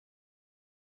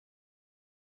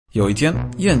有一天，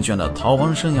厌倦了逃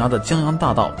亡生涯的江洋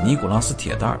大盗尼古拉斯·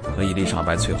铁蛋儿和伊丽莎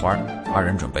白·翠花二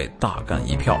人准备大干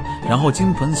一票，然后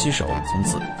金盆洗手，从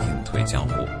此隐退江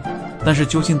湖。但是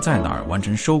究竟在哪儿完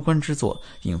成收官之作，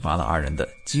引发了二人的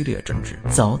激烈争执。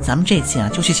走，咱们这次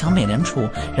就去抢美联储，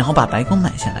然后把白宫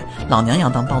买下来，老娘要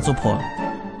当包租婆。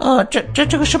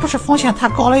这个是不是风险太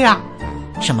高了呀？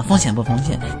什么风险不风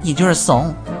险？你就是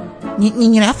怂。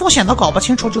你连风险都搞不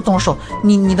清楚就动手，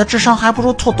你的智商还不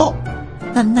如土豆。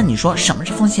那你说什么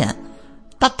是风险？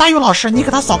大佑老师，你给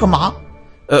他扫个盲。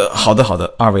好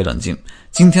的，二位冷静。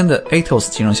今天的 ATOS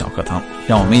金融小课堂，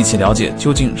让我们一起了解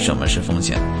究竟什么是风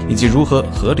险，以及如何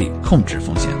合理控制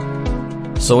风险。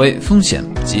所谓风险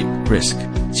即 risk，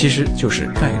 其实就是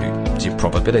概率即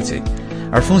probability，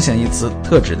 而风险一词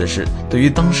特指的是对于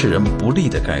当事人不利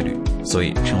的概率，所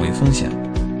以称为风险。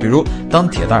比如当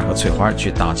铁蛋和翠花去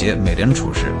打劫美联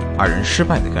储时，二人失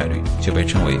败的概率就被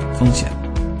称为风险。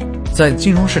在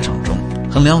金融市场中，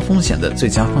衡量风险的最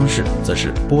佳方式则是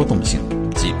波动性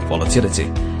即 volatility。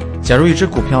 假如一只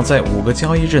股票在5个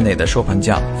交易日内的收盘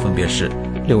价分别是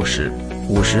60、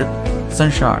50、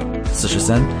32、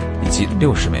43以及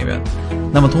60美元，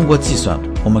那么通过计算，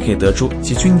我们可以得出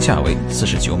其均价为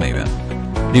49美元。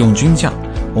利用均价，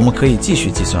我们可以继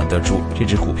续计算得出这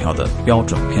只股票的标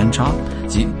准偏差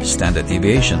即 standard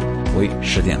deviation 为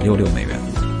 10.66 美元。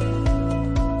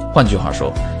换句话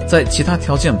说，在其他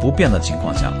条件不变的情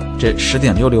况下，这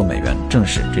 10.66 美元正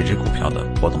是这只股票的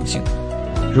波动性。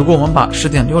如果我们把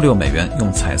 10.66 美元用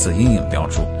彩色阴影标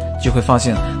注，就会发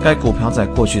现该股票在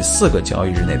过去4个交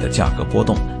易日内的价格波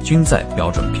动均在标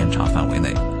准偏差范围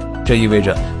内。这意味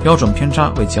着标准偏差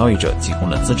为交易者提供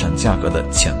了资产价格的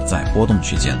潜在波动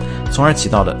区间，从而起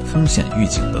到了风险预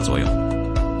警的作用。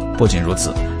不仅如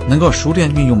此，能够熟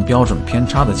练运用标准偏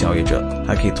差的交易者，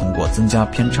还可以通过增加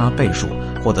偏差倍数，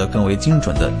获得更为精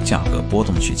准的价格波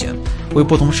动区间，为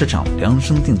不同市场量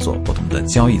身定做不同的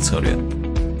交易策略。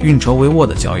运筹帷幄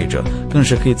的交易者更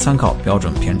是可以参考标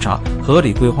准偏差，合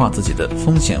理规划自己的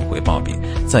风险回报比，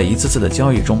在一次次的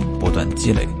交易中不断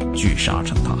积累，聚沙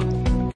成塔。